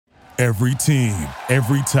Every team,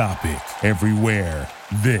 every topic, everywhere.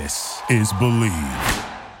 This is Believe.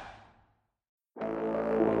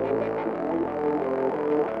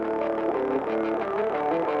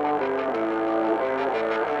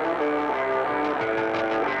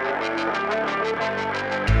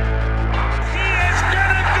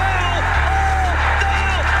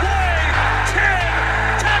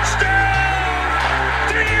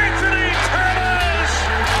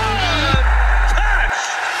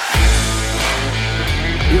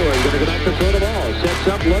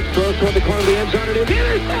 Up, looks, throws toward the corner of the end zone, and it's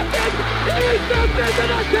intercepted! Intercepted! The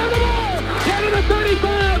knockdown the ball! Down to the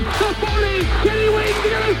 35, the 40, Kenny Wings is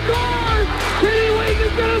gonna score! Kenny Wings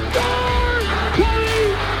is gonna score!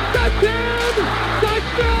 20, touchdown!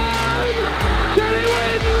 Touchdown! Kenny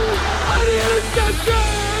Wings on the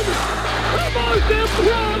interception! The most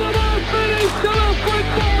improbable finish to the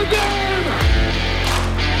football game!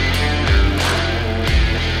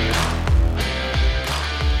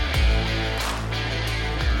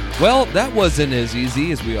 Well, that wasn't as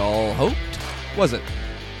easy as we all hoped, was it?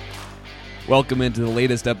 Welcome into the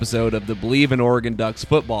latest episode of the Believe in Oregon Ducks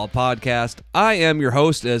football podcast. I am your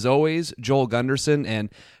host, as always, Joel Gunderson,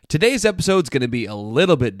 and today's episode is going to be a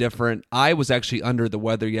little bit different. I was actually under the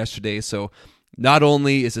weather yesterday, so not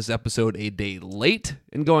only is this episode a day late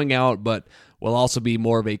in going out, but will also be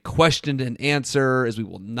more of a question and answer, as we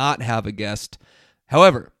will not have a guest.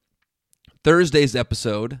 However, Thursday's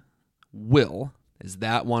episode is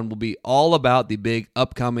that one will be all about the big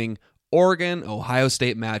upcoming Oregon-Ohio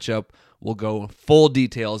State matchup. We'll go full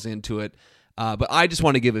details into it. But I just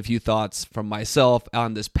want to give a few thoughts from myself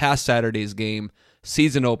on this past Saturday's game,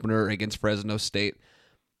 season opener against Fresno State.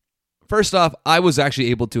 First off, I was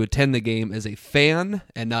actually able to attend the game as a fan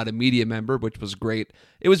and not a media member, which was great.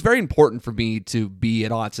 It was very important for me to be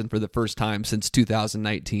at Autzen for the first time since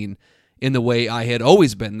 2019 in the way I had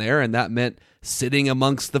always been there, and that meant sitting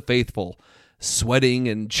amongst the faithful, sweating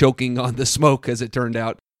and choking on the smoke, as it turned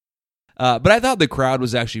out. But I thought the crowd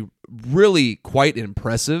was actually really quite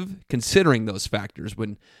impressive, considering those factors.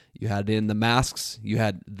 When you had in the masks, you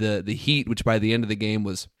had the heat, which by the end of the game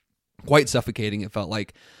was quite suffocating, it felt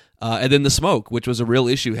like. And then the smoke, which was a real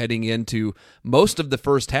issue heading into most of the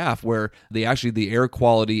first half, where the air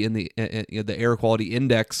quality in the air quality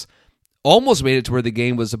index almost made it to where the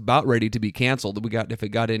game was about ready to be canceled if it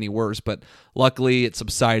got any worse, but luckily it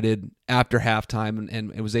subsided after halftime,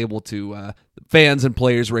 and it was able to, fans and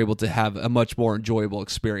players were able to have a much more enjoyable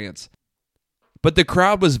experience. But the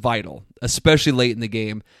crowd was vital, especially late in the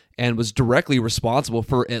game, and was directly responsible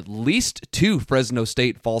for at least 2 Fresno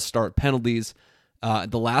State false start penalties,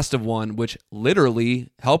 the last of one, which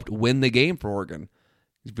literally helped win the game for Oregon.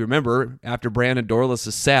 If you remember, after Brandon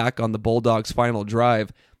Dorlus' sack on the Bulldogs' final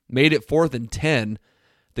drive, made it 4th and 10.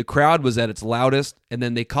 The crowd was at its loudest, and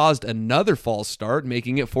then they caused another false start,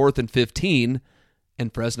 making it 4th and 15,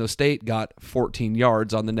 and Fresno State got 14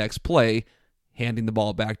 yards on the next play, handing the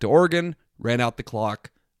ball back to Oregon, ran out the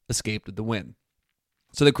clock, escaped with the win.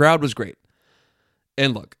 So the crowd was great.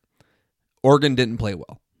 And look, Oregon didn't play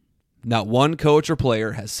well. Not one coach or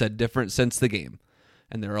player has said different since the game,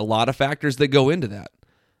 and there are a lot of factors that go into that.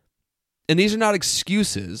 And these are not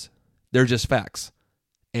excuses, they're just facts.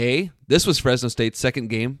 This was Fresno State's second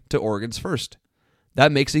game to Oregon's first.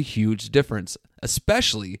 That makes a huge difference,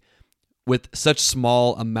 especially with such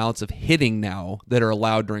small amounts of hitting now that are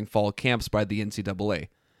allowed during fall camps by the NCAA,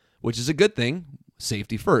 which is a good thing,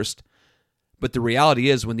 safety first. But the reality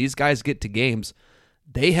is, when these guys get to games,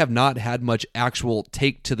 they have not had much actual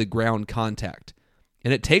take-to-the-ground contact,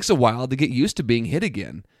 and it takes a while to get used to being hit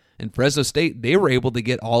again. In Fresno State, they were able to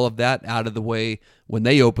get all of that out of the way when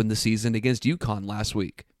they opened the season against UConn last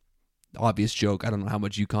week. Obvious joke, I don't know how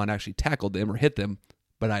much UConn actually tackled them or hit them,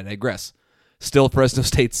 but I digress. Still Fresno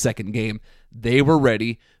State's second game. They were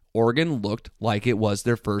ready. Oregon looked like it was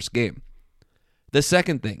their first game. The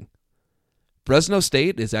second thing, Fresno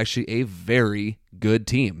State is actually a very good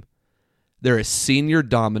team. They're a senior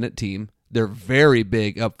dominant team. They're very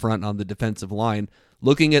big up front on the defensive line.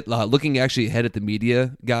 Looking actually ahead at the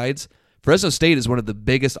media guides, Fresno State is one of the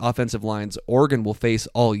biggest offensive lines Oregon will face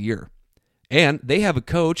all year. And they have a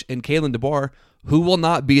coach in Kalen DeBoer who will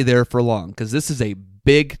not be there for long, because this is a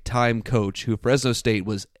big-time coach who Fresno State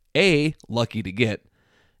was A, lucky to get,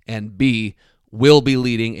 and B, will be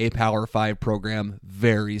leading a Power 5 program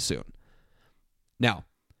very soon. Now,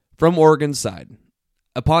 from Oregon's side,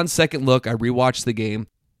 upon second look, I rewatched the game.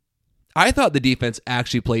 I thought the defense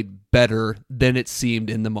actually played better than it seemed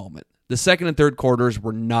in the moment. The second and third quarters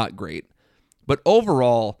were not great, but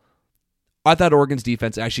overall, I thought Oregon's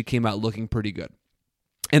defense actually came out looking pretty good.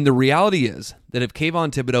 And the reality is that if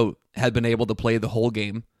Kayvon Thibodeaux had been able to play the whole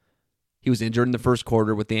game, He was injured in the first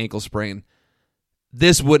quarter with the ankle sprain.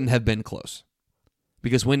 This wouldn't have been close.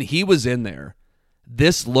 Because when he was in there,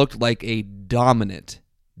 this looked like a dominant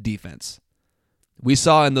defense. We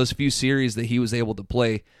saw in those few series that he was able to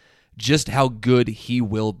play just how good he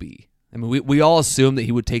will be. I mean, we all assume that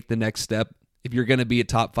he would take the next step. If you're going to be a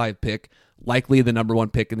top 5 pick, likely the number 1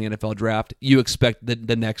 pick in the NFL draft, you expect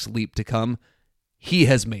the next leap to come. He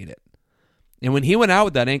has made it. And when he went out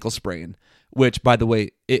with that ankle sprain, which, by the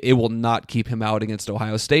way, it will not keep him out against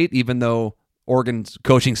Ohio State, even though Oregon's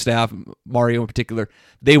coaching staff, Mario in particular,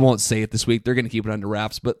 they won't say it this week. They're going to keep it under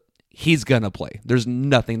wraps, but he's going to play. There's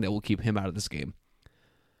nothing that will keep him out of this game.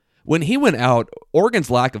 When he went out,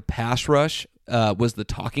 Oregon's lack of pass rush was the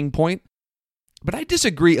talking point, but I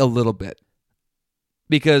disagree a little bit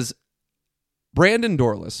because Brandon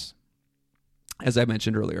Dorlus, as I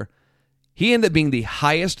mentioned earlier, he ended up being the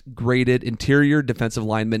highest graded interior defensive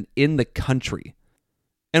lineman in the country.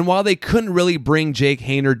 And while they couldn't really bring Jake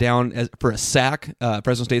Haener down for a sack,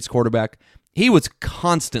 Fresno State's quarterback, he was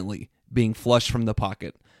constantly being flushed from the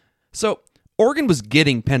pocket. So Oregon was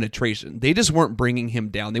getting penetration. They just weren't bringing him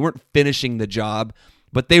down. They weren't finishing the job,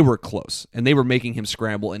 but they were close, and they were making him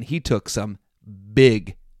scramble, and he took some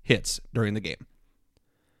big hits during the game.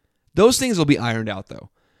 Those things will be ironed out, though.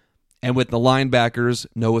 And with the linebackers,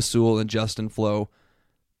 Noah Sewell and Justin Flo,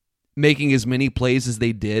 making as many plays as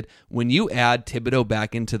they did, when you add Thibodeau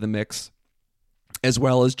back into the mix, as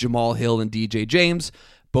well as Jamal Hill and DJ James,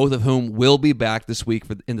 both of whom will be back this week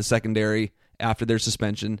in the secondary after their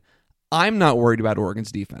suspension, I'm not worried about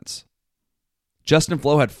Oregon's defense. Justin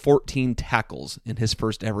Flo had 14 tackles in his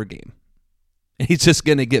first ever game, and he's just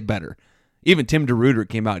going to get better. Even Tim DeRuyter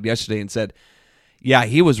came out yesterday and said, yeah,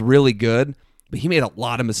 he was really good, but he made a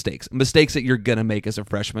lot of mistakes that you're going to make as a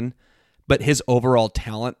freshman. But his overall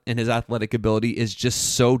talent and his athletic ability is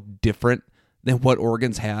just so different than what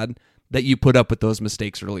Oregon's had that you put up with those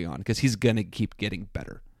mistakes early on because he's going to keep getting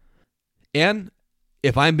better. And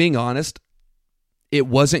if I'm being honest, it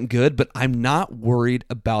wasn't good, but I'm not worried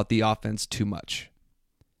about the offense too much.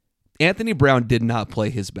 Anthony Brown did not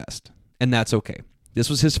play his best, and that's okay. This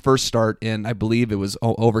was his first start in, I believe it was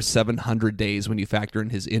over 700 days when you factor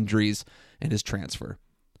in his injuries and his transfer.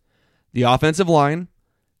 The offensive line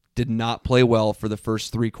did not play well for the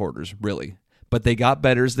first 3 quarters, really. But they got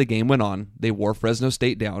better as the game went on. They wore Fresno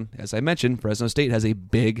State down. As I mentioned, Fresno State has a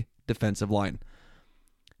big defensive line.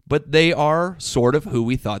 But they are sort of who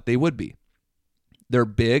we thought they would be. They're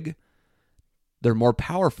big. They're more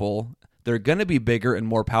powerful. They're going to be bigger and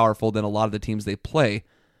more powerful than a lot of the teams they play.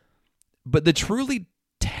 But the truly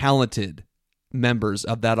talented members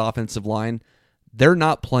of that offensive line, they're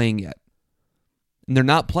not playing yet. And they're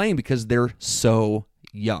not playing because they're so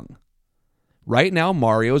young. Right now,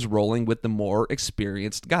 Mario's rolling with the more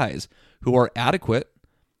experienced guys who are adequate,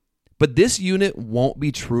 but this unit won't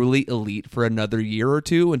be truly elite for another year or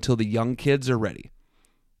two until the young kids are ready.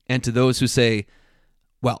 And to those who say,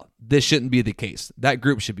 well, this shouldn't be the case. That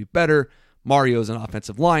group should be better. Mario's an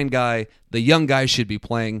offensive line guy. The young guys should be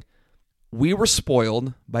playing. We were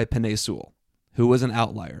spoiled by Penei Sewell, who was an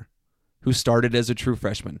outlier, who started as a true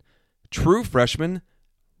freshman. True freshmen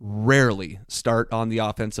rarely start on the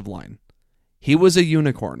offensive line. He was a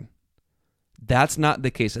unicorn. That's not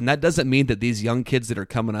the case. And that doesn't mean that these young kids that are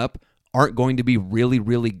coming up aren't going to be really,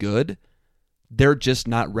 really good. They're just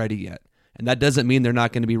not ready yet. And that doesn't mean they're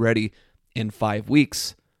not going to be ready in 5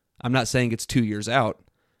 weeks. I'm not saying it's 2 years out.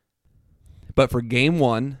 But for game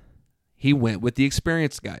 1, he went with the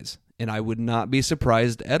experienced guys. And I would not be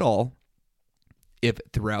surprised at all if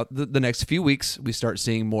throughout the next few weeks we start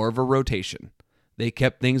seeing more of a rotation. They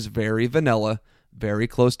kept things very vanilla, very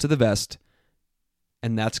close to the vest.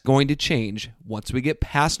 And that's going to change once we get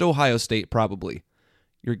past Ohio State, probably.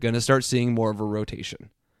 You're going to start seeing more of a rotation.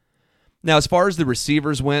 Now, as far as the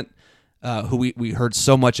receivers went, who we heard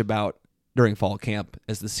so much about during fall camp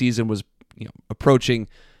as the season was approaching,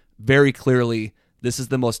 very clearly, this is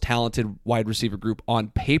the most talented wide receiver group on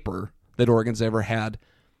paper that Oregon's ever had.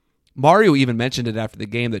 Mario even mentioned it after the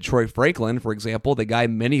game that Troy Franklin, for example, the guy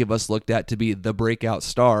many of us looked at to be the breakout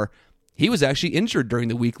star, he was actually injured during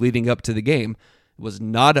the week leading up to the game. Was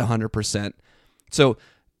not 100%. So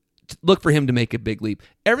look for him to make a big leap.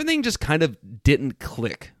 Everything just kind of didn't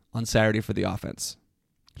click on Saturday for the offense.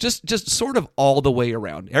 Just sort of all the way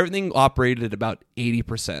around. Everything operated at about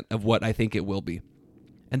 80% of what I think it will be.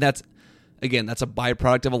 And that's a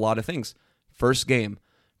byproduct of a lot of things. First game,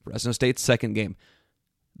 Fresno State's second game.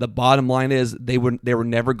 The bottom line is they were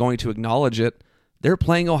never going to acknowledge it. They're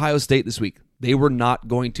playing Ohio State this week. They were not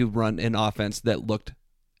going to run an offense that looked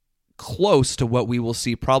close to what we will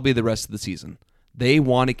see probably the rest of the season. They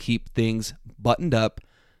want to keep things buttoned up,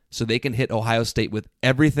 so they can hit Ohio State with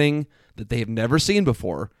everything that they have never seen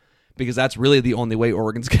before, because that's really the only way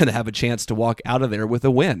Oregon's going to have a chance to walk out of there with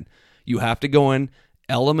a win. You have to go in,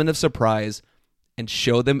 element of surprise, and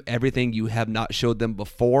show them everything you have not showed them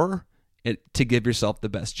before to give yourself the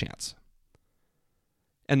best chance.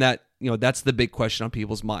 And that, that's the big question on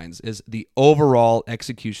people's minds, is the overall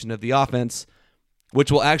execution of the offense,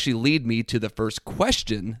 which will actually lead me to the first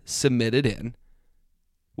question submitted in,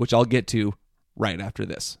 which I'll get to right after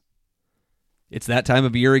this. It's that time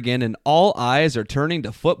of year again, and all eyes are turning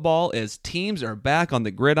to football as teams are back on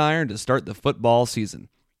the gridiron to start the football season.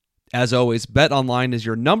 As always, BetOnline is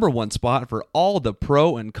your number one spot for all the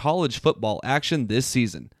pro and college football action this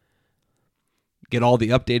season. Get all the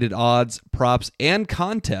updated odds, props, and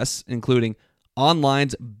contests, including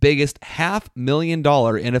online's biggest $500,000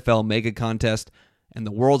 NFL mega contest and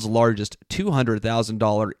the world's largest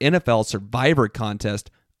 $200,000 NFL Survivor contest,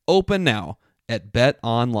 open now at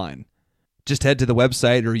BetOnline. Just head to the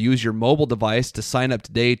website or use your mobile device to sign up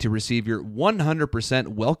today to receive your 100%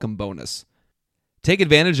 welcome bonus. Take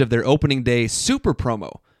advantage of their opening day super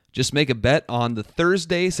promo. Just make a bet on the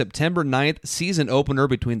Thursday, September 9th season opener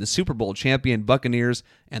between the Super Bowl champion Buccaneers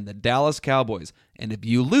and the Dallas Cowboys. And if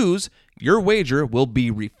you lose, your wager will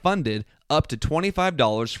be refunded up to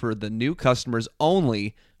 $25 for the new customers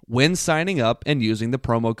only when signing up and using the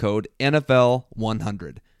promo code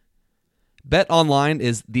NFL100. BetOnline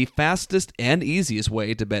is the fastest and easiest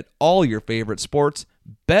way to bet all your favorite sports.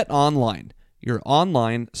 BetOnline, your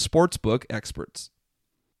online sportsbook experts.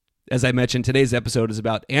 As I mentioned, today's episode is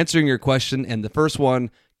about answering your question, and the first one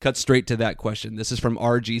cuts straight to that question. This is from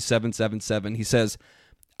RG777. He says,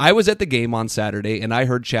 I was at the game on Saturday, and I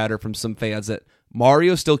heard chatter from some fans that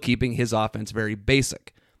Mario's still keeping his offense very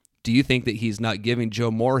basic. Do you think that he's not giving Joe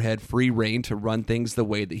Moorhead free rein to run things the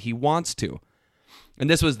way that he wants to? And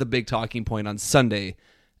this was the big talking point on Sunday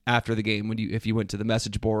after the game, if you went to the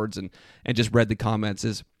message boards and just read the comments,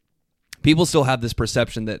 is people still have this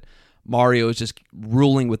perception that Mario is just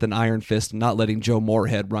ruling with an iron fist and not letting Joe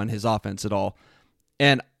Moorhead run his offense at all.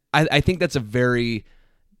 And I think that's a very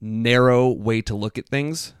narrow way to look at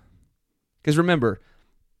things. Because remember,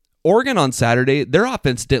 Oregon on Saturday, their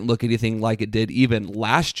offense didn't look anything like it did even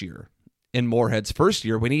last year in Moorhead's first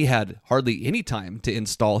year when he had hardly any time to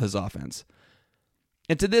install his offense.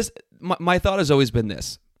 And to this, my thought has always been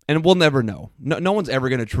this, and we'll never know. No one's ever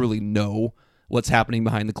going to truly know what's happening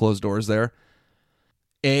behind the closed doors there.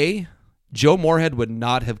 A, Joe Moorhead would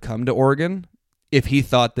not have come to Oregon if he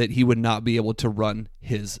thought that he would not be able to run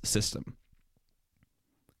his system.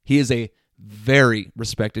 He is a very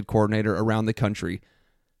respected coordinator around the country.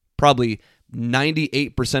 Probably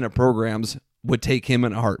 98% of programs would take him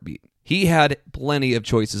in a heartbeat. He had plenty of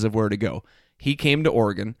choices of where to go. He came to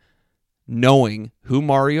Oregon knowing who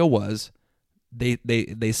Mario was.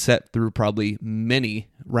 They sat through probably many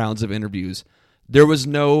rounds of interviews. There was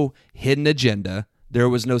no hidden agenda. There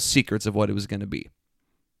was no secrets of what it was going to be.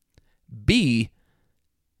 B,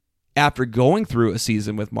 after going through a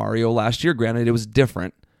season with Mario last year, granted it was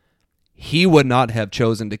different, he would not have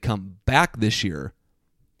chosen to come back this year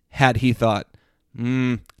had he thought,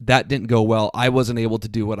 that didn't go well. I wasn't able to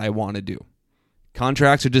do what I want to do.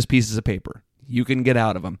 Contracts are just pieces of paper. You can get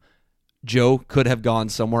out of them. Joe could have gone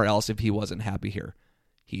somewhere else if he wasn't happy here.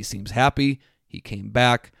 He seems happy. He came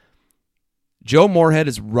back. Joe Moorhead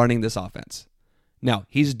is running this offense. Now,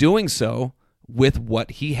 he's doing so with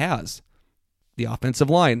what he has. The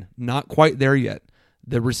offensive line, not quite there yet.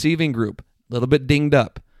 The receiving group, a little bit dinged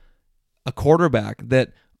up. A quarterback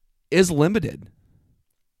that is limited.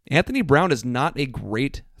 Anthony Brown is not a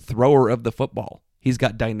great thrower of the football. He's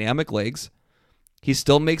got dynamic legs. He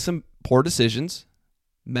still makes some poor decisions.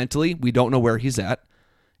 Mentally, we don't know where he's at.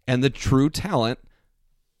 And the true talent,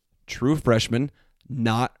 true freshman,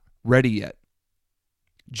 not ready yet.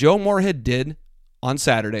 Joe Moorhead did on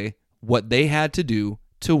Saturday what they had to do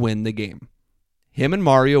to win the game. Him and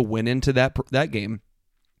Mario went into that game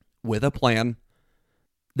with a plan.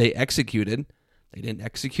 They executed. They didn't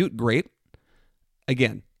execute great.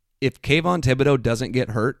 Again, if Kayvon Thibodeau doesn't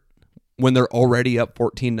get hurt when they're already up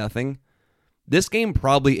 14-0, this game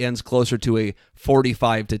probably ends closer to a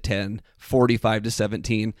 45-10,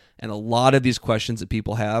 45-17, and a lot of these questions that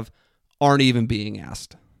people have aren't even being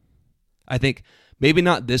asked. I think maybe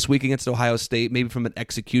not this week against Ohio State. Maybe from an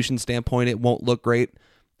execution standpoint, it won't look great.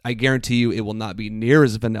 I guarantee you it will not be near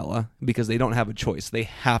as vanilla because they don't have a choice. They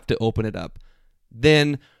have to open it up.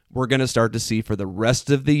 Then we're going to start to see for the rest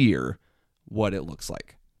of the year what it looks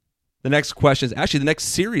like. The next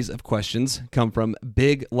series of questions come from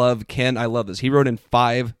Big Love Ken. I love this. He wrote in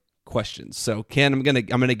 5 questions. So Ken, I'm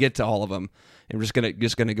gonna get to all of them, and we're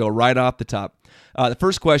just gonna go right off the top. The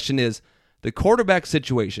first question is the quarterback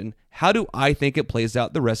situation. How do I think it plays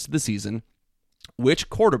out the rest of the season? Which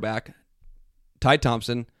quarterback, Ty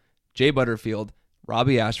Thompson, Jay Butterfield,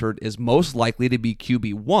 Robbie Ashford, is most likely to be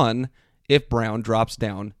QB1 if Brown drops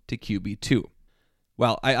down to QB2?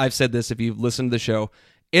 Well, I've said this if you've listened to the show.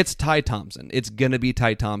 It's Ty Thompson. It's going to be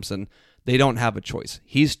Ty Thompson. They don't have a choice.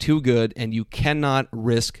 He's too good, and you cannot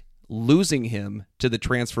risk losing him to the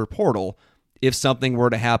transfer portal if something were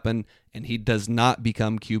to happen and he does not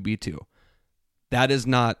become QB2. That is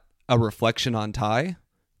not a reflection on Ty.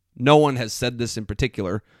 No one has said this in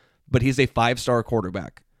particular, but he's a 5-star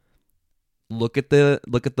quarterback. Look at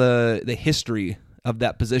the history of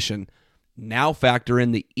that position. Now factor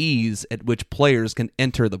in the ease at which players can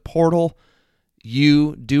enter the portal.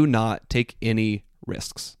 You do not take any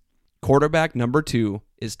risks. Quarterback number 2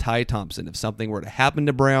 is Ty Thompson. If something were to happen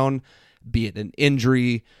to Brown, be it an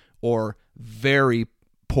injury or very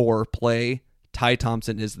poor play, Ty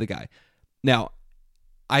Thompson is the guy. Now,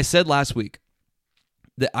 I said last week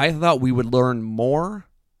that I thought we would learn more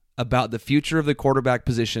about the future of the quarterback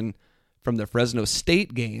position from the Fresno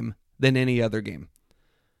State game than any other game.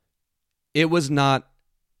 It was not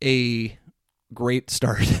a great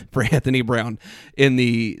start for Anthony Brown in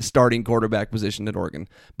the starting quarterback position at Oregon,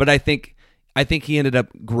 but I think he ended up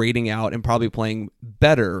grading out and probably playing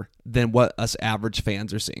better than what us average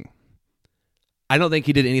fans are seeing. I don't think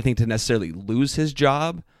he did anything to necessarily lose his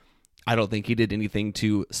job. I don't think he did anything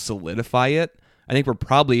to solidify it. I think we're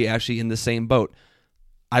probably actually in the same boat.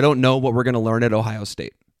 I don't know what we're going to learn at Ohio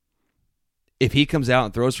State. If he comes out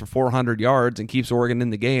and throws for 400 yards and keeps Oregon in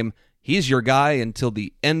the game, he's your guy until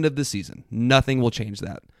the end of the season. Nothing will change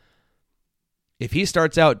that. If he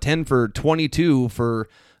starts out 10 for 22 for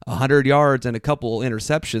 100 yards and a couple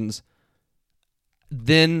interceptions,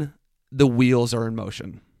 then the wheels are in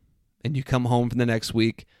motion. And you come home from the next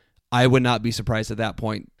week, I would not be surprised at that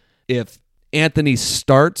point if Anthony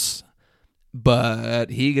starts, but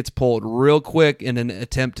he gets pulled real quick in an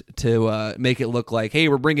attempt to make it look like, hey,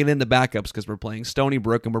 we're bringing in the backups because we're playing Stony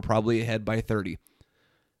Brook and we're probably ahead by 30.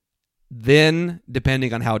 Then,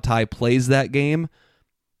 depending on how Ty plays that game,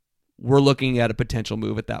 we're looking at a potential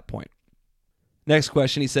move at that point. Next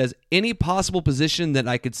question, he says, any possible position that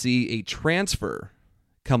I could see a transfer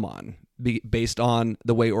come on based on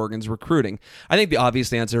the way Oregon's recruiting? I think the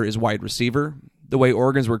obvious answer is wide receiver. The way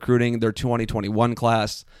Oregon's recruiting their 2021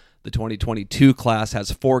 class, the 2022 class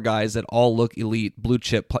has 4 guys that all look elite, blue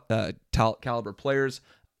chip caliber players.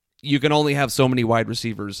 You can only have so many wide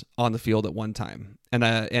receivers on the field at one time.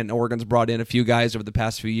 And Oregon's brought in a few guys over the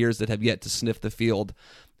past few years that have yet to sniff the field.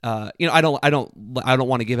 I don't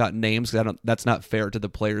want to give out names because that's not fair to the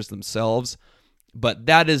players themselves. But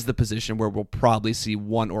that is the position where we'll probably see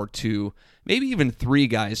 1 or 2, maybe even 3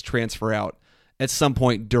 guys transfer out at some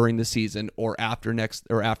point during the season or after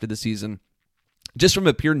the season, just from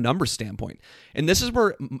a pure number standpoint. And this is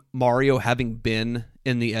where Mario, having been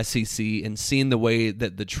in the SEC and seen the way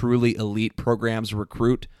that the truly elite programs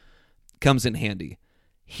recruit, comes in handy.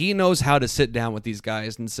 He knows how to sit down with these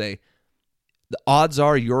guys and say, the odds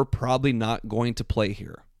are you're probably not going to play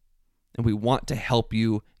here. And we want to help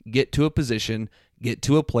you get to a position, get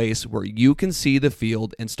to a place where you can see the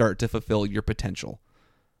field and start to fulfill your potential.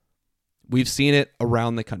 We've seen it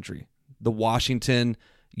around the country. The Washington,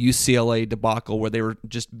 UCLA debacle where they were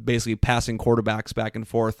just basically passing quarterbacks back and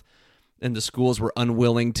forth, and the schools were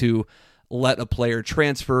unwilling to let a player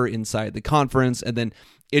transfer inside the conference, and then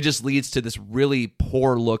it just leads to this really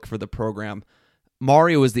poor look for the program.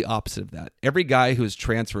 Mario is the opposite of that. Every guy who's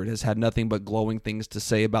transferred has had nothing but glowing things to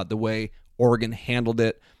say about the way Oregon handled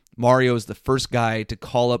it. Mario is the first guy to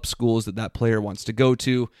call up schools that player wants to go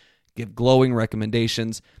to, give glowing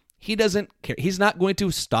recommendations. He doesn't care. He's not going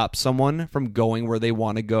to stop someone from going where they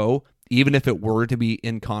want to go, even if it were to be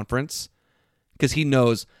in conference, because he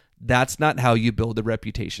knows that's not how you build a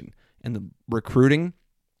reputation. And the recruiting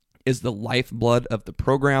is the lifeblood of the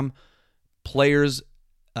program. Players'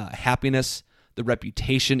 happiness, the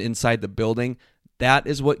reputation inside the building, that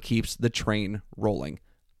is what keeps the train rolling.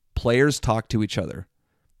 Players talk to each other.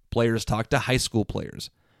 Players talk to high school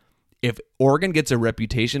players. If Oregon gets a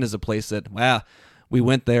reputation as a place that, we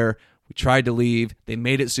went there, we tried to leave, they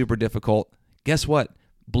made it super difficult, guess what?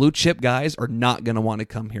 Blue chip guys are not going to want to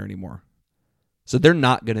come here anymore. So they're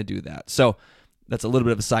not going to do that. So that's a little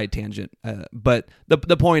bit of a side tangent. But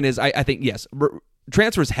the point is, I think, yes,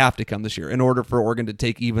 transfers have to come this year in order for Oregon to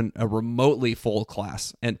take even a remotely full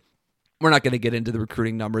class. And we're not going to get into the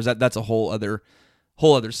recruiting numbers. That's a whole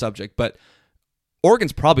other subject. But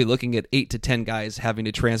Oregon's probably looking at 8 to 10 guys having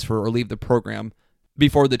to transfer or leave the program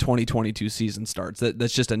before the 2022 season starts.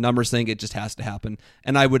 That's just a numbers thing. It just has to happen.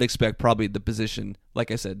 And I would expect probably the position,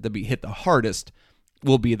 like I said, to be hit the hardest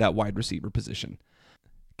will be that wide receiver position.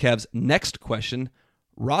 Kev's next question,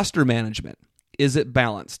 roster management. Is it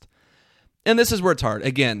balanced? And this is where it's hard.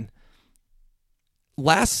 Again,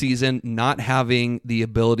 last season, not having the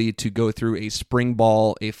ability to go through a spring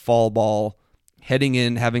ball, a fall ball, heading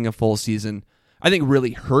in, having a full season, I think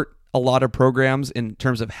really hurt a lot of programs in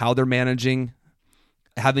terms of how they're managing,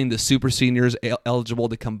 having the super seniors eligible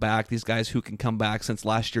to come back, these guys who can come back since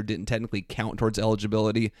last year didn't technically count towards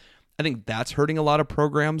eligibility. I think that's hurting a lot of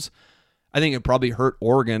programs. I think it probably hurt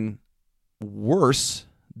Oregon worse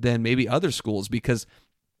than maybe other schools because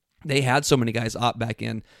they had so many guys opt back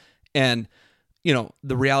in. And,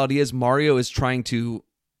 the reality is Mario is trying to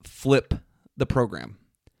flip the program.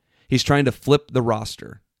 He's trying to flip the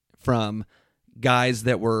roster from guys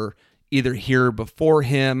that were either here before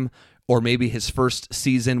him or maybe his first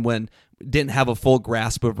season when didn't have a full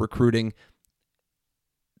grasp of recruiting.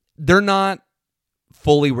 They're not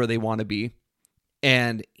fully where they want to be.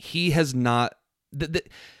 And he has not,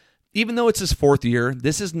 even though it's his fourth year,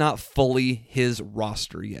 this is not fully his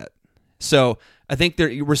roster yet. So I think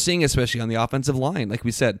we're seeing, especially on the offensive line, like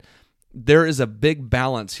we said, there is a big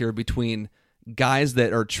balance here between guys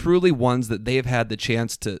that are truly ones that they've had the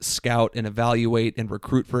chance to scout and evaluate and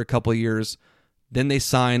recruit for a couple of years. Then they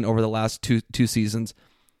sign over the last two seasons.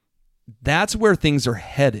 That's where things are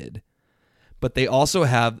headed. But they also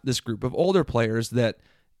have this group of older players that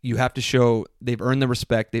you have to show they've earned the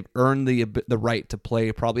respect, they've earned the right to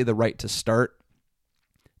play, probably the right to start.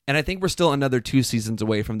 And I think we're still another 2 seasons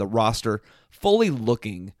away from the roster fully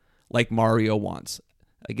looking like Mario wants.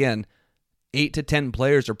 Again, 8 to 10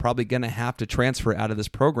 players are probably going to have to transfer out of this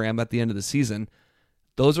program at the end of the season.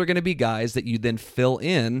 Those are going to be guys that you then fill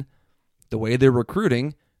in the way they're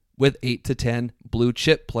recruiting with 8 to 10 blue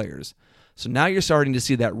chip players. So now you're starting to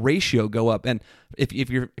see that ratio go up. And if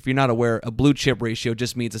you're not aware, a blue chip ratio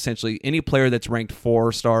just means essentially any player that's ranked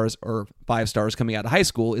 4 stars or 5 stars coming out of high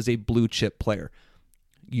school is a blue chip player.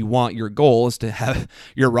 Your goal is to have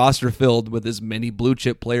your roster filled with as many blue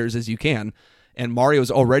chip players as you can. And Mario's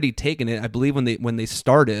already taken it. I believe when they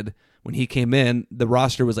started, when he came in, the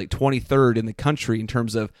roster was like 23rd in the country in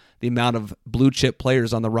terms of the amount of blue chip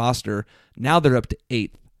players on the roster. Now they're up to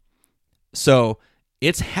 8th. So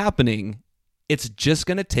it's happening. It's just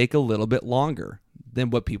going to take a little bit longer than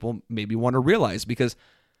what people maybe want to realize because,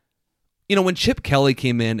 when Chip Kelly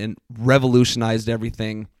came in and revolutionized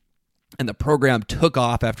everything and the program took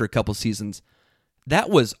off after a couple seasons, that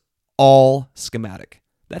was all schematic.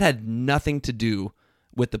 That had nothing to do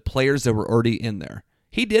with the players that were already in there.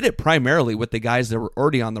 He did it primarily with the guys that were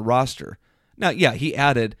already on the roster. Now, yeah, he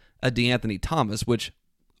added a DeAnthony Thomas, which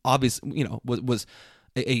obviously, was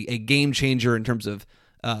a game changer in terms of,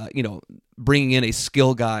 bringing in a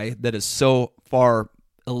skill guy that is so far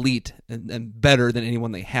elite and better than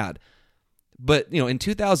anyone they had. But, in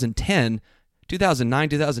 2009,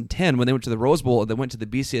 2010, when they went to the Rose Bowl, they went to the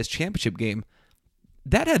BCS championship game,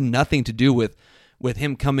 that had nothing to do with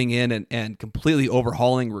him coming in and completely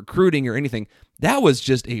overhauling recruiting or anything. That was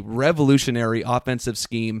just a revolutionary offensive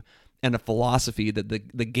scheme and a philosophy that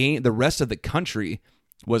the rest of the country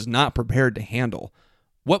was not prepared to handle.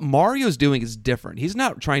 What Mario's doing is different. He's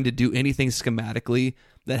not trying to do anything schematically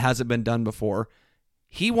that hasn't been done before.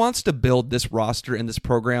 He wants to build this roster and this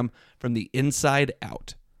program from the inside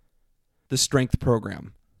out. The strength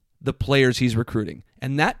program, the players he's recruiting.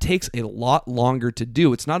 And that takes a lot longer to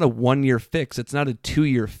do. It's not a 1-year fix. It's not a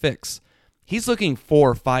 2-year fix. He's looking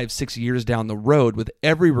 4, 5, 6 years down the road with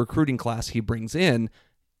every recruiting class he brings in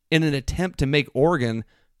an attempt to make Oregon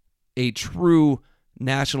a true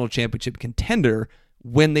national championship contender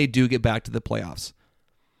when they do get back to the playoffs.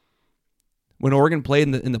 When Oregon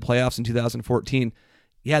played in the playoffs in 2014,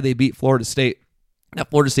 yeah, they beat Florida State. That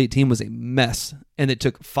Florida State team was a mess, and it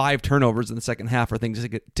took 5 turnovers in the second half for things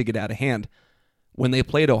to get out of hand. When they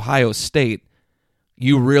played Ohio State,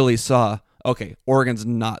 you really saw, okay, Oregon's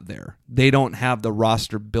not there. They don't have the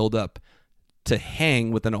roster build up to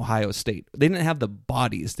hang with an Ohio State. They didn't have the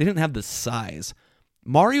bodies. They didn't have the size.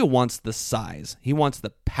 Mario wants the size. He wants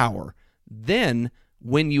the power. Then,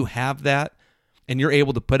 when you have that, and you're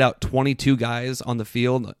able to put out 22 guys on the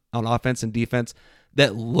field on offense and defense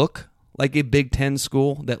that look like a Big Ten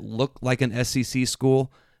school, that look like an SEC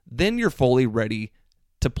school, then you're fully ready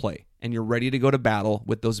to play, and you're ready to go to battle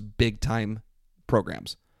with those big-time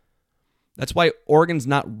programs. That's why Oregon's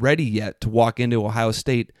not ready yet to walk into Ohio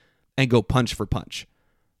State and go punch for punch.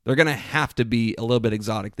 They're going to have to be a little bit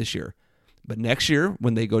exotic this year. But next year,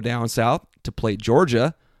 when they go down south to play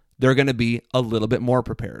Georgia, they're going to be a little bit more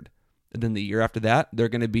prepared. And then the year after that, they're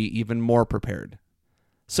going to be even more prepared.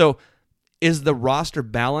 So is the roster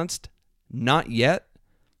balanced? Not yet,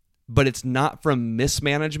 but it's not from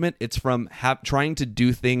mismanagement. It's from trying to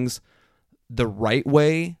do things the right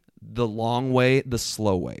way, the long way, the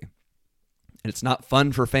slow way. And it's not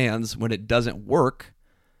fun for fans when it doesn't work,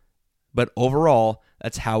 but overall,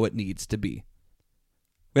 that's how it needs to be.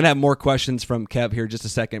 We're going to have more questions from Kev here in just a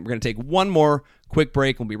second. We're going to take one more quick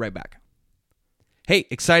break. We'll be right back. Hey,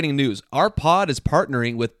 exciting news. Our pod is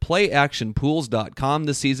partnering with PlayActionPools.com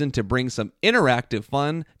this season to bring some interactive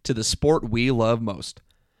fun to the sport we love most.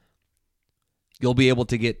 You'll be able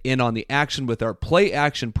to get in on the action with our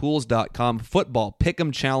PlayActionPools.com Football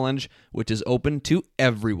Pick'em Challenge, which is open to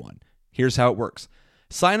everyone. Here's how it works.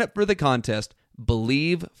 Sign up for the contest,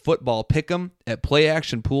 Believe Football Pick'em at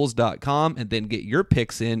PlayActionPools.com, and then get your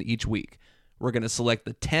picks in each week. We're going to select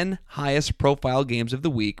the 10 highest profile games of the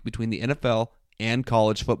week between the NFL and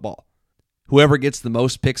college football. Whoever gets the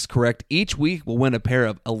most picks correct each week will win a pair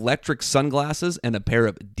of electric sunglasses and a pair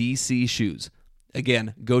of DC shoes.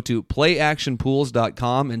 Again, go to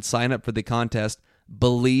playactionpools.com and sign up for the contest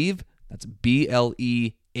Believe, that's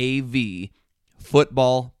BLEAV,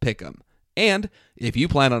 Football Pick'em. And if you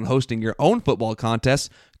plan on hosting your own football contests,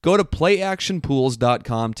 go to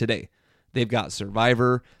playactionpools.com today. They've got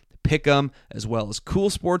Survivor, Pick'em, as well as cool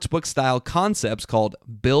sportsbook style concepts called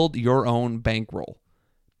Build Your Own Bankroll.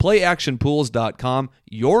 PlayActionPools.com,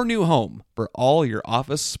 your new home for all your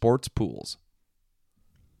office sports pools.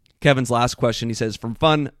 Kevin's last question, he says, from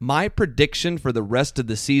fun, my prediction for the rest of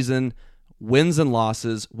the season, wins and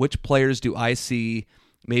losses, which players do I see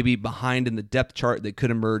maybe behind in the depth chart that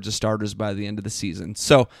could emerge as starters by the end of the season?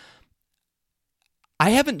 So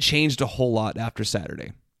I haven't changed a whole lot after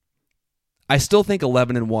Saturday. I still think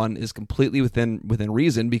 11-1 is completely within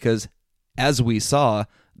reason because, as we saw,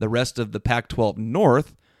 the rest of the Pac-12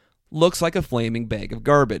 North looks like a flaming bag of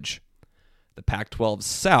garbage. The Pac-12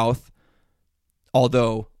 South,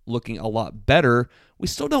 although looking a lot better, we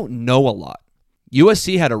still don't know a lot.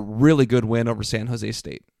 USC had a really good win over San Jose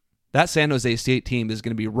State. That San Jose State team is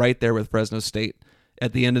going to be right there with Fresno State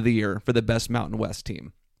at the end of the year for the best Mountain West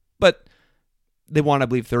team. But they won, I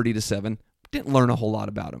believe, 30-7. Didn't learn a whole lot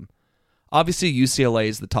about them. Obviously, UCLA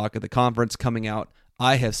is the talk of the conference coming out.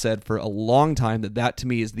 I have said for a long time that to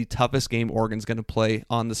me is the toughest game Oregon's going to play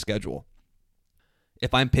on the schedule.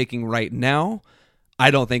 If I'm picking right now,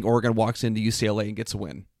 I don't think Oregon walks into UCLA and gets a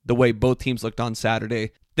win. The way both teams looked on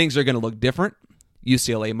Saturday, things are going to look different.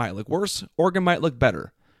 UCLA might look worse. Oregon might look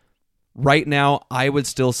better. Right now, I would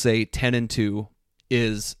still say 10-2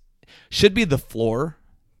 should be the floor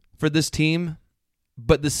for this team,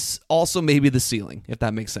 but this also maybe the ceiling, if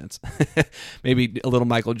that makes sense. Maybe a little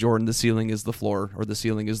Michael Jordan, the ceiling is the floor, or the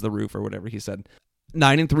ceiling is the roof, or whatever he said.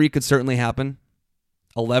 9-3 could certainly happen.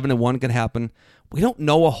 11-1 could happen. We don't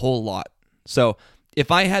know a whole lot. So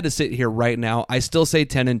if I had to sit here right now, I still say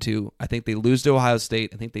 10-2. I think they lose to Ohio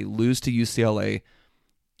State. I think they lose to UCLA.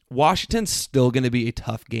 Washington's still going to be a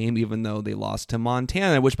tough game, even though they lost to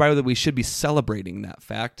Montana, which, by the way, we should be celebrating that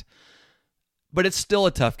fact. But it's still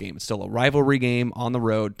a tough game. It's still a rivalry game on the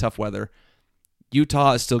road, tough weather.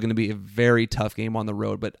 Utah is still going to be a very tough game on the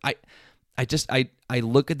road. But I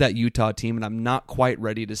look at that Utah team, and I'm not quite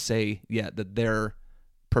ready to say yet that they're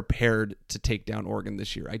prepared to take down Oregon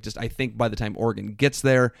this year. I think by the time Oregon gets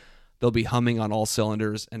there, they'll be humming on all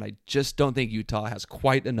cylinders, and I just don't think Utah has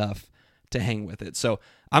quite enough to hang with it. So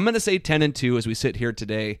I'm going to say 10-2 as we sit here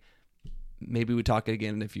today. Maybe we talk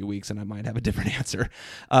again in a few weeks, and I might have a different answer.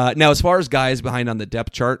 Now, as far as guys behind on the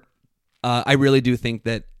depth chart, I really do think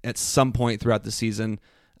that at some point throughout the season,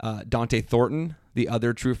 Dante Thornton, the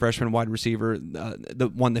other true freshman wide receiver, the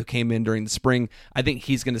one that came in during the spring, I think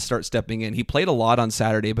he's going to start stepping in. He played a lot on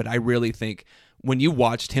Saturday, but I really think when you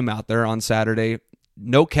watched him out there on Saturday,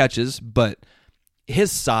 no catches, but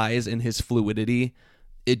his size and his fluidity,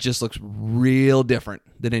 it just looks real different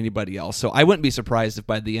than anybody else. So I wouldn't be surprised if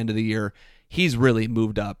by the end of the year, he's really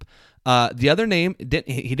moved up. The other name,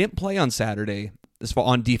 he didn't play on Saturday as far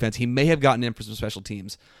on defense. He may have gotten in for some special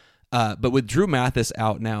teams. But with Drew Mathis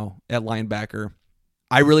out now at linebacker,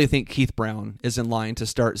 I really think Keith Brown is in line to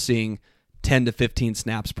start seeing 10 to 15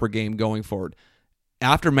 snaps per game going forward.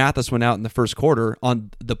 After Mathis went out in the first quarter,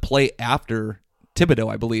 on the play after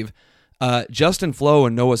Thibodeau, I believe, Justin Flo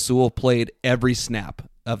and Noah Sewell played every snap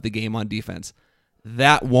of the game on defense.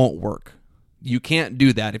 That won't work. You can't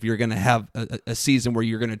do that if you're going to have a season where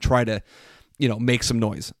you're going to try to, make some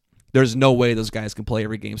noise. There's no way those guys can play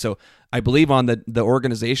every game. So I believe on the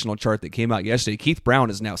organizational chart that came out yesterday, Keith Brown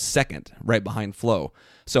is now second, right behind Flo.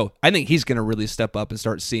 So I think he's going to really step up and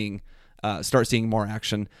start seeing more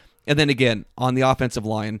action. And then again, on the offensive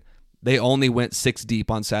line, They only went 6 deep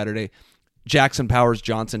on Saturday. Jackson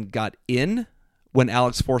Powers-Johnson got in when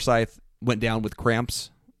Alex Forsyth went down with cramps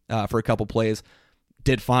for a couple plays.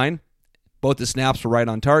 Did fine. Both the snaps were right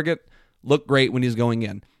on target. Looked great when he's going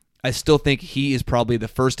in. I still think he is probably the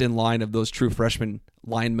first in line of those true freshman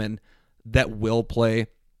linemen that will play.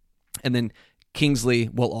 And then Kingsley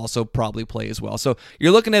will also probably play as well. So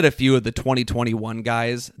you're looking at a few of the 2021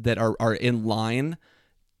 guys that are in line.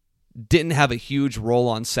 Didn't have a huge role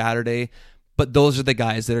on Saturday, but those are the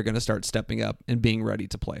guys that are going to start stepping up and being ready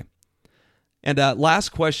to play. And last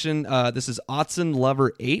question, this is Otson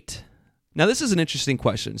Lover 8. Now this is an interesting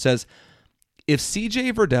question. It says, if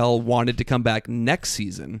CJ Verdell wanted to come back next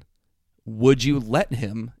season, would you let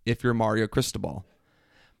him if you're Mario Cristobal?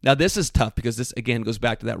 Now this is tough because this again goes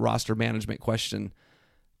back to that roster management question.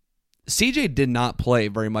 CJ did not play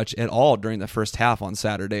very much at all during the first half on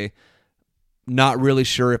Saturday. Not really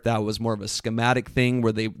sure if that was more of a schematic thing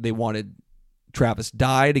where they wanted Travis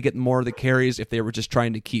Dye to get more of the carries, if they were just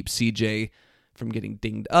trying to keep CJ from getting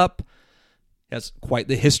dinged up. He has quite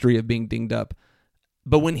the history of being dinged up.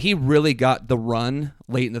 But when he really got the run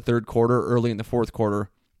late in the third quarter, early in the fourth quarter,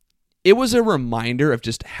 it was a reminder of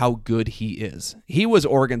just how good he is. He was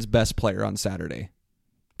Oregon's best player on Saturday.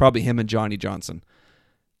 Probably him and Johnny Johnson.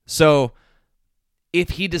 So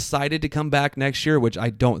if he decided to come back next year, which I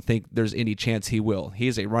don't think there's any chance he will. He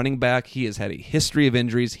is a running back. He has had a history of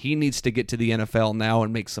injuries. He needs to get to the NFL now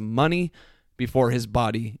and make some money before his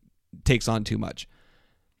body takes on too much.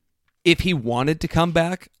 If he wanted to come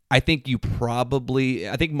back, I think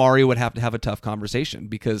Mario would have to have a tough conversation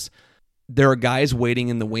because there are guys waiting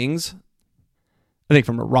in the wings. I think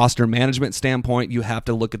from a roster management standpoint, you have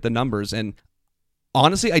to look at the numbers. And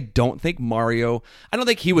honestly, I don't think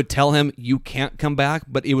he would tell him you can't come back,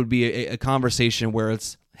 but it would be a conversation where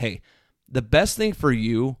it's, hey, the best thing for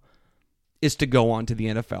you is to go on to the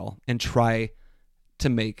NFL and try to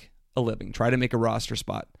make a living, try to make a roster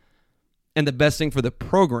spot. And the best thing for the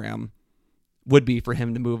program would be for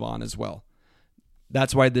him to move on as well.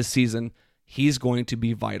 That's why this season, he's going to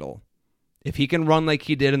be vital. If he can run like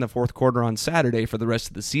he did in the fourth quarter on Saturday for the rest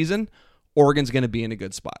of the season, Oregon's going to be in a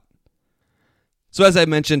good spot. So as I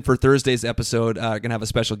mentioned for Thursday's episode, going to have a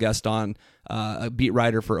special guest on, a beat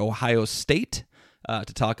writer for Ohio State,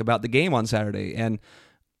 to talk about the game on Saturday. And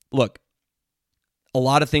look, a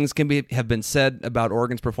lot of things have been said about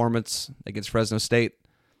Oregon's performance against Fresno State.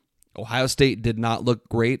 Ohio State did not look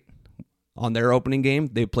great on their opening game.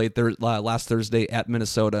 They played last Thursday at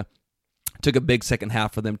Minnesota. Took a big second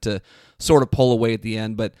half for them to sort of pull away at the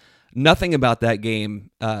end, but nothing about that game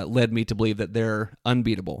led me to believe that they're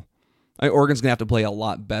unbeatable. Oregon's going to have to play a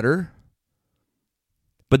lot better,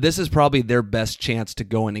 but this is probably their best chance to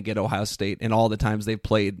go in and get Ohio State in all the times they've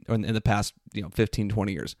played in the past 15,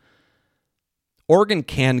 20 years. Oregon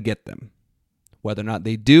can get them. Whether or not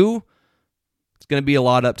they do, it's going to be a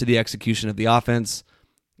lot up to the execution of the offense.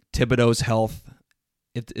 Thibodeau's health,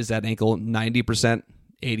 is that ankle 90%,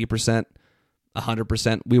 80%,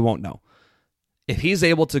 100%? We won't know. If he's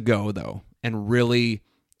able to go, though, and really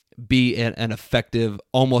be an effective,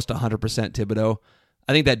 almost 100% Thibodeau,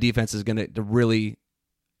 I think that defense is going to really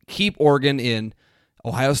keep Oregon in.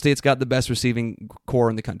 Ohio State's got the best receiving core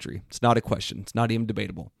in the country. It's not a question. It's not even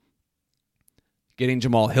debatable. Getting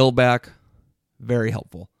Jamal Hill back, very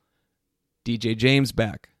helpful. DJ James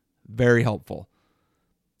back, very helpful.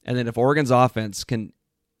 And then if Oregon's offense can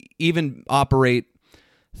even operate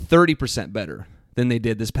 30% better than they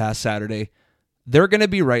did this past Saturday, they're going to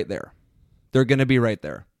be right there. They're going to be right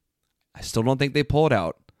there. I still don't think they pull it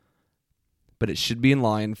out, but it should be in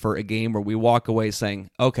line for a game where we walk away saying,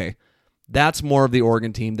 okay, that's more of the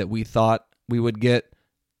Oregon team that we thought we would get,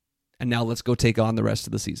 and now let's go take on the rest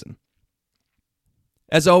of the season.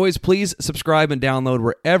 As always, please subscribe and download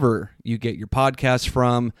wherever you get your podcasts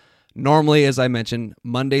from. Normally, as I mentioned,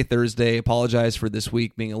 Monday, Thursday. Apologize for this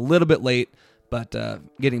week being a little bit late, but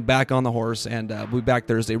getting back on the horse, and we'll be back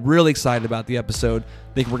Thursday. Really excited about the episode.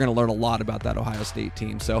 I think we're going to learn a lot about that Ohio State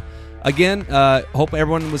team. So, again, hope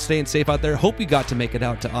everyone was staying safe out there. Hope you got to make it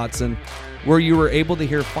out to Autzen, where you were able to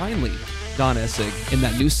hear, finally, Don Essig in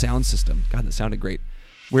that new sound system. God, that sounded great.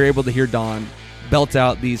 We were able to hear Don belt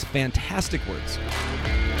out these fantastic words.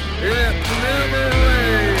 It's never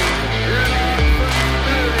late.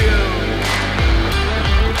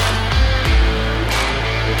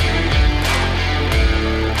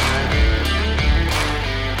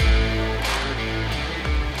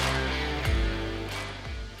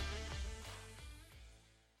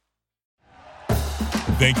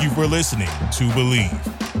 Thank you for listening to Believe.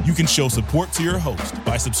 You can show support to your host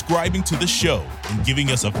by subscribing to the show and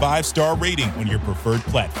giving us a 5-star rating on your preferred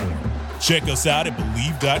platform. Check us out at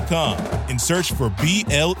Believe.com and search for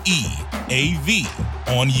BLEAV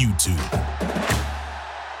on YouTube.